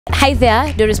Hi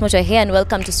there, Doris Moto here and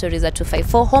welcome to Stories at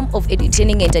 254, home of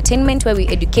entertaining entertainment where we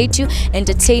educate you,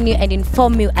 entertain you and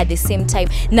inform you at the same time.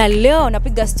 Na leo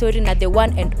napiga story na the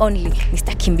one and only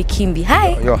Mr. Kimbi.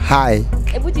 Hi. Yo, hi.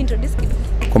 Hebu introduce Kimbi.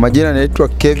 Kwa majina naitwa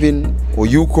Kevin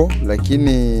Oyuko,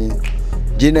 lakini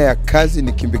jina ya kazi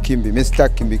ni Kimbi. Mr.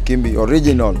 Kimbi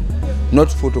original, not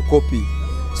photocopy.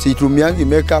 Situmiangi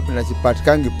makeup na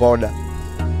sipatikangi powder.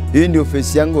 Hii ndio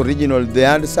face yangu original, the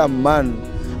handsome man.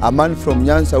 A man from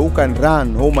Nyanza who can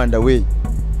run home and away.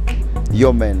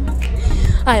 Yo man.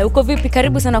 Aya, uko vipi?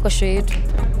 Karibu sana kwa show yetu.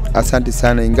 Asante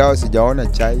sana, ingawa sijaona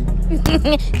chai.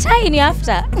 Chai ni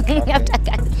after.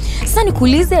 Sasa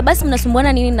nikuulize, basi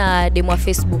mnasumbuana nini na demo wa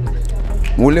Facebook?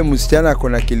 Ule msichana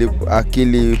akona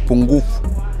akili pungufu.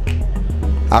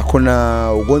 Akona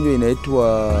ugonjwa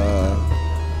inaitwa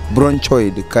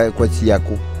bronchoid kwa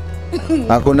siaku.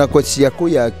 Akona kwa siaku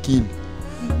ya akili.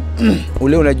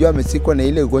 Ule unajua amesikwa na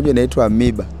ile ugonjwa inaitwa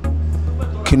amoeba.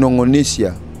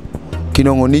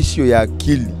 Kinongonisho ya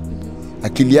akili.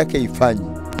 Akili yake ifanye.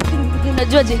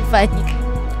 Unajua je ifanye?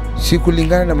 Si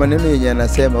kulingana na maneno yenye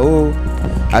anasema,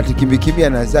 ati Kimbi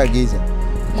anazaa giza.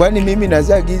 Kwani mimi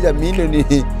nazaa giza?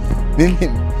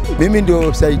 Mimi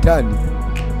ndio saitani.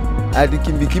 Ati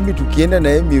Kimbi tukienda na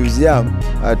yeye museum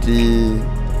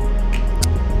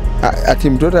ati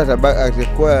mtoto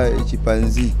atakuwa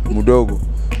chipanzi mdogo.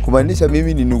 Kumaanisha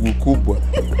mimi ni nugu kubwa.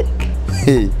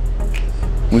 Hey.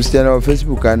 Msichana wa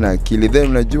Facebook ana akili. Then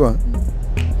unajua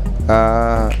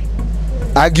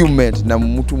argument na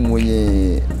mtu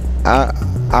mwenye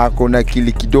ako na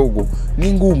akili kidogo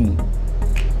ni ngumu.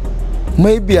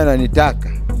 Maybe ananitaka.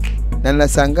 Na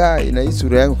nashangaa ina hii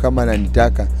sura yangu kama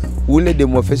ananitaka. Ule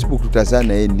demo wa Facebook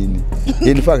tutazana yeye nini?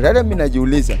 In fact, hata mimi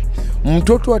najiuliza,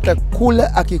 mtoto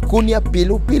atakula akikunia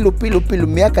pilu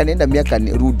miaka nenda miaka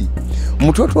rudi.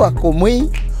 Mtoto akomwi,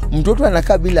 mtoto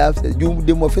anakaa bila afya.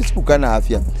 Demo wa Facebook ana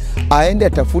afya. Aende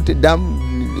atafute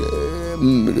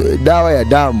dawa ya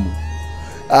damu.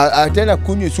 Atena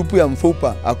kunywe supu ya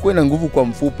mfupa, akuwe na nguvu kwa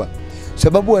mfupa.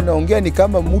 Sababu anaongea ni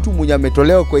kama mtu mwenye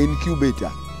ametolewa kwa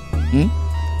incubator.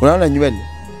 Unaona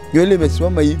nywele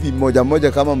imesimama hivi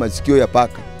moja kama masikio ya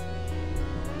paka.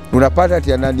 Unapata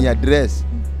ati anani address.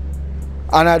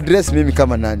 Ana address mimi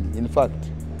kama nani? In fact,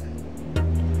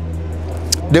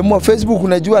 demo wa Facebook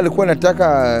unajua alikuwa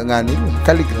anataka ngani?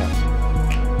 Calligraph.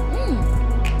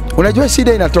 Unajua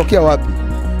shida inatokea wapi?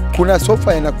 Kuna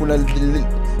sofa na kuna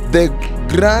the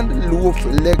Grand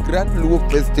Luo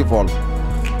Festival.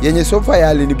 Yenye sofa ya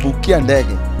alinibukia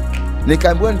ndege.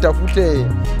 Nikaambiwa nitafute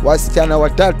wasichana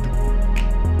watatu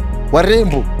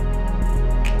warembo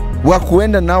wa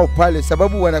kuenda nao pale,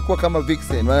 sababu wanakuwa kama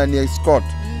vixen, wanani escort.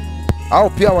 Au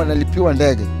pia wanalipiwa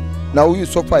ndege. Na huyu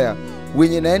sofa ya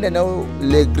wenye naenda nao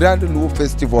Le Grand Luo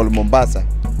Festival Mombasa.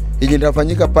 Yenye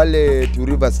itafanyika pale Two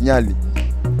Rivers Nyali.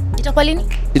 Itakuwa lini?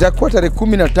 Itakuwa tarehe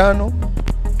 15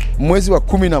 mwezi wa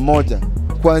 11.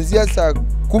 Kuanzia saa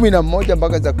 11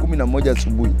 mpaka saa 11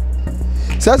 asubuhi.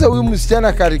 Sasa huyu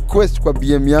msichana ka request kwa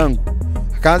BM yangu.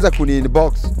 Akaanza kuni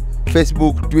inbox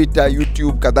Facebook, Twitter,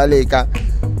 YouTube kadhalika.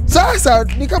 Sasa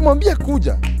nikamwambia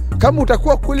kuja. Kama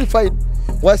utakuwa qualified,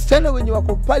 wasichana wenye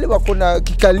wako pale wako na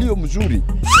kikalio mzuri.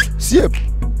 Siep.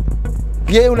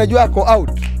 Yeye unajua ako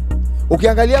out.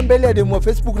 Ukiangalia mbele ya demo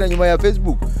Facebook na nyuma ya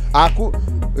Facebook,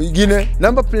 ingine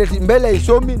number plate mbele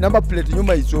isomi, number plate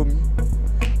nyuma isomi.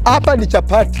 Hapa ni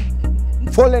chapati.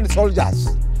 Fallen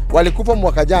soldiers walikufa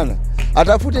mwaka jana.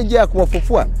 Atafute njia ya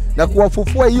kuwafufua, na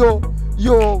kuwafufua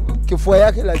hiyo kifua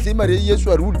yake lazima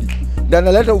Yesu arudi. Ndio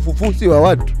analeta ufufuzi wa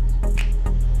watu.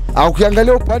 Au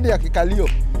ukiangalia upande ya kikalio,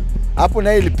 hapo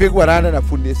naye ilipigwa rana na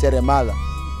fundi seremala.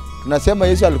 Tunasema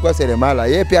Yesu alikuwa seremala,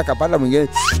 yeye pia akapanda mwingine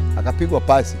akapigwa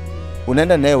pasi.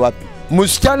 Unaenda naye wapi?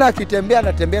 Msichana akitembea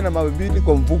anatembea na mabibili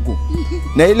kwa mvuko.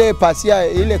 Na ile pasia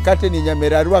ile curtain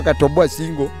nyamerarua akatoboa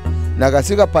singo na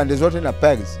akasika pande zote na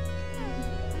pegs.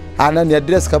 Ana ni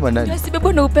address kama nani?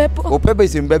 Sibebo na upepo. Upepo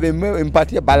isimbebe,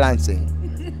 impatie balance.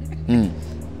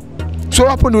 So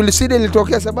hapo ndio liside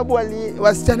litokea, sababu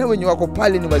wasichana wenye wako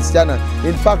pale ni wasichana.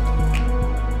 In fact,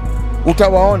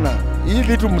 utawaona hii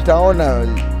vitu, mtaona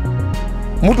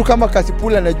mtu kama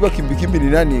Kasipula anajua Kimbi ni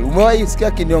nani. Umewahi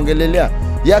sikia kiniongelelea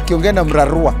yake ongea na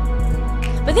mrarua.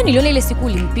 Baadhi niliona ile siku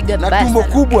ulimpiga basi. Na tumbo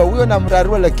kubwa huyo na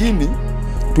mrarua, lakini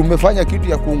tumefanya kitu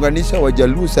ya kuunganisha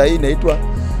Wajaluo. Sasa hii inaitwa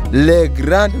Le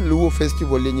Grand Luo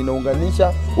Festival yenye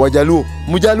inaunganisha Wajaluo.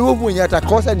 Mjaluo mwenye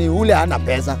atakosa ni ule hana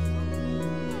pesa.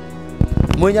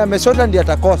 Mwenye amesota ndiye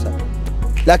atakosa.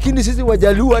 Lakini sisi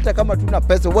Wajaluo hata kama tuna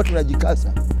pesa huwa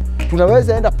tunajikasa.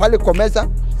 Tunaweza enda pale kwa meza,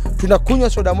 tunakunywa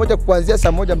soda moja kuanzia saa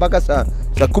 1 mpaka saa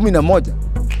 11.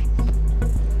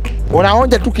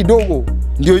 Unaonja tu kidogo,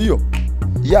 ndio hiyo.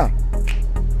 Yeah.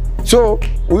 So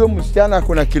huyo msichana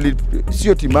kuna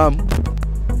sio timamu,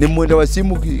 ni mwenda wa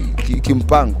simu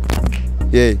kimpango.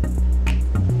 Yeah.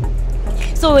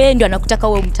 So wewe ndio anakutaka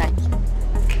wewe mtaki.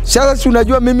 Sasa si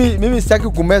unajua mimi sitaki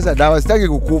kumeza dawa, sitaki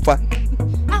kukufa.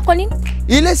 Kwa nini?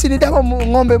 Ile si ni dawa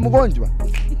ng'ombe mgonjwa.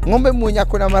 Ng'ombe mwenye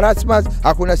akona marasmus,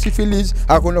 akona syphilis,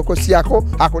 akona kosiako,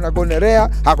 akona gonorrhea,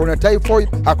 akona typhoid,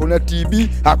 akona TB,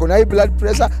 akona high blood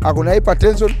pressure, akona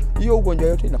hypertension, hiyo ugonjwa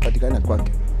yote inapatikana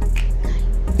kwake.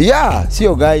 Yeah,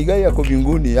 sio gai yako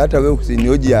mbinguni, hata wewe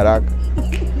usinioji haraka.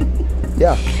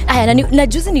 Yeah. Aya, na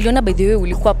juzi niliona by the way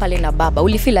ulikuwa pale na baba.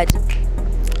 Ulifeel aje?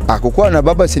 Kukuwa na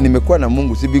baba si nimekuwa na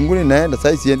Mungu. Si mbinguni naenda,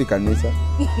 sasa siendi kanisa.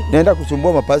 Naenda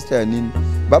kusumbua mapasta ya nini?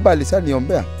 Baba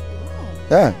alishaniombea.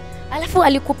 Yeah. Alafu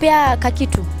alikupea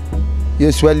kakitu.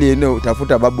 Hiyo swali yene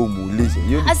utafuta baba umuulize.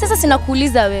 Sasa sina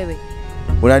kuuliza wewe.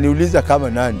 Unaniuliza kama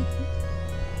nani?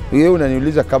 Wewe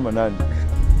unaniuliza kama nani?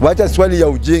 Wacha swali ya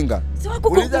ujinga.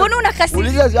 Mbona unakasirika?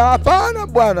 Uliza hapana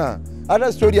bwana.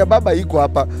 Hata story ya baba iko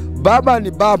hapa. Baba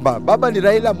ni baba. Baba ni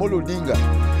Raila Amolo Odinga.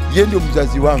 Yeye ndio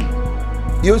mzazi wangu.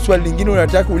 Hiyo swali lingine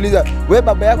unataka kuuliza, wewe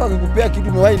baba yako akikupea kitu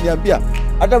umewahi niambia?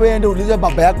 Hata wewe ende ulize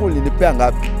baba yako ulinipea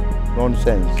ngapi?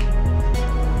 Nonsense.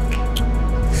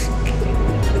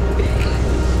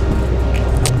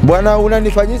 Bwana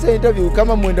unanifanyisha interview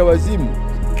kama mwenda wazimu.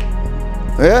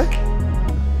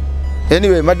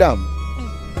 Anyway, madam.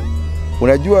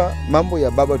 Unajua mambo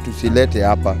ya baba tusilete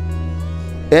hapa.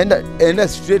 Enda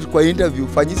straight kwa interview,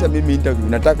 fanyisa mimi interview,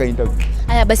 nataka interview.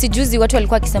 Aya, basi juzi watu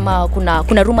walikuwa wakisema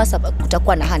kuna rumors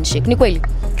kutakuwa na handshake. Ni kweli?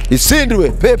 Isindwe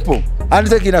pepo.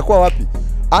 Handshake inakuwa wapi?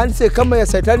 Handshake kama ya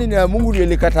Shetani na ya Mungu ndio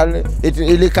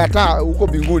ilikataa huko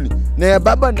mbinguni. Na ya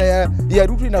baba na ya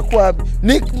Ruto inakuwa wapi?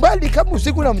 Ni mbali kama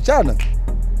usiku na mchana.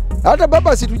 Hata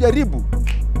baba situjaribu.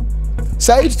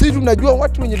 Sisi tunajua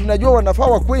watu wenye tunajua wanafaa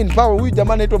wakuwe in power. Huyu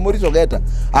jamaa anaitwa Morris Ogeta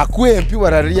akuwe MP wa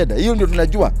Rarieda. Hiyo ndio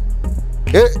tunajua.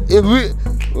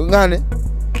 Ngane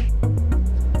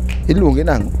ilunge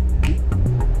nangu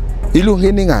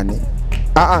ilunge ni ngane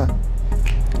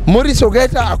Morris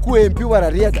Ogeta akuwe MP wa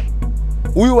Rarieda.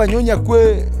 Huyu Wanyonya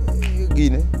akuwe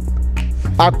gine,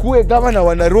 akuwe gavana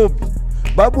wa Nairobi.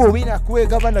 Babu Owino akuwe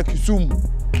gavana Kisumu.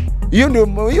 Hiyo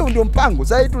ndio mpango.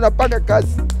 Sasa tunapanga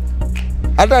kazi.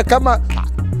 Hata kama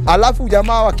alafu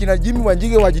jamaa wakina Jimmy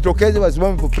Wanjige wajitokeze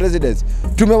wasimame for presidency,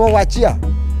 tumewawachia.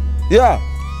 Yeah.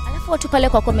 Alafu watu pale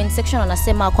kwa comment section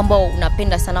wanasema kwamba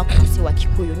unapenda sana kuhusu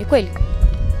Wakikuyu. Ni kweli?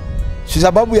 Si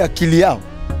sababu ya akili yao.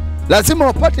 Lazima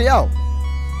wapate yao.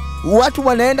 Watu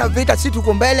wanaenda vita, si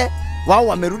tuko mbele, wao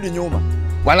wamerudi nyuma.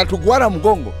 Wanatugwara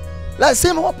mgongo.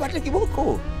 Lazima wapate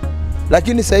kiboko.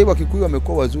 Lakini sasa hivi Wakikuyu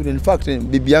wamekuwa wazuri. In fact,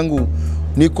 bibi yangu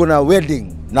niko na wedding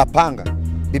napanga.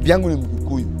 Bibi yangu ni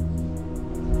Mkikuyu.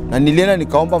 Na nilienda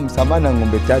nikaomba msamaha na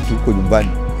ng'ombe Tatu huko nyumbani.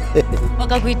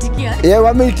 Wakakuitikia?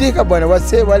 Wameitika bwana.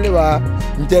 Wazee wale wa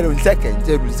Njeru Nzeke.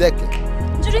 Njeru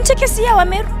Nzeke si ya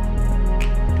Wameru?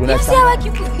 Si ya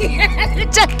Wakikuyu.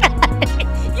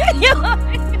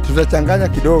 Tutachanganya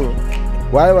kidogo.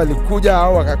 Wale walikuja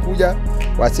au wakakuja,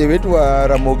 wazee wetu wa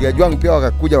Ramogi Ajwang pia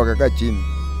wakakuja wakakaa chini.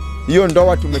 Hiyo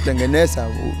ndoa tumetengeneza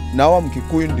na wa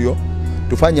Mkikuyu ndio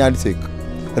tufanye handshake.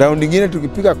 Round nyingine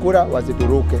tukipiga kura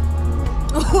wasituruke.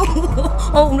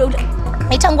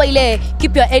 Itangwa ile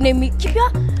keep your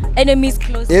enemies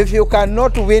close. If you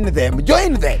cannot win them,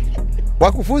 join them.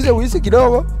 Wakufunze uishi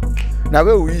kidogo na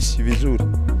wewe uishi vizuri.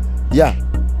 Yeah.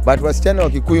 But wasichana wa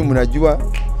Kikuyu mnajua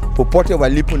popote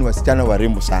walipo ni wasichana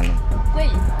warembo sana.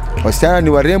 Kweli? Wasichana ni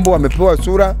warembo, wamepewa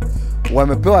sura,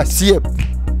 wamepewa shape.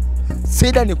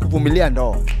 Shida ni kuvumilia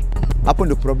ndoa. Hapo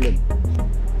ndio problem.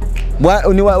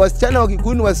 Ni wasichana wa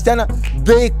Kikuyu ni wasichana,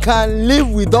 they can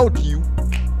live without you.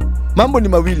 Mambo ni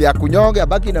mawili, ya kunyonga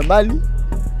abaki na mali.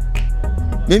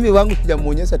 Mimi wangu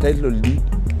sijamuonyesha title deed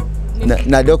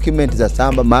na document za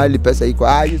samba mahali pesa iko.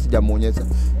 Hiyo sijamuonyesha.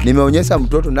 Nimeonyesha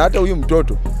mtoto, na hata huyu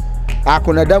mtoto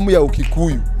ako na damu ya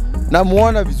Ukikuyu.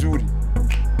 Namuona vizuri.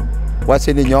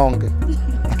 Waseni nyonge.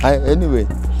 Anyway,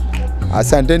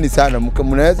 asanteni sana.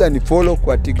 Mnaweza ni follow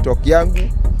kwa TikTok yangu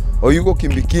Oyuko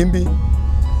Kimbi,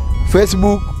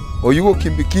 Facebook Oyuko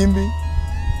Kimbi,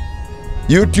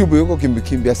 YouTube Oyuko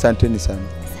Kimbi. Asanteni sana.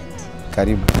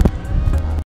 Karibu.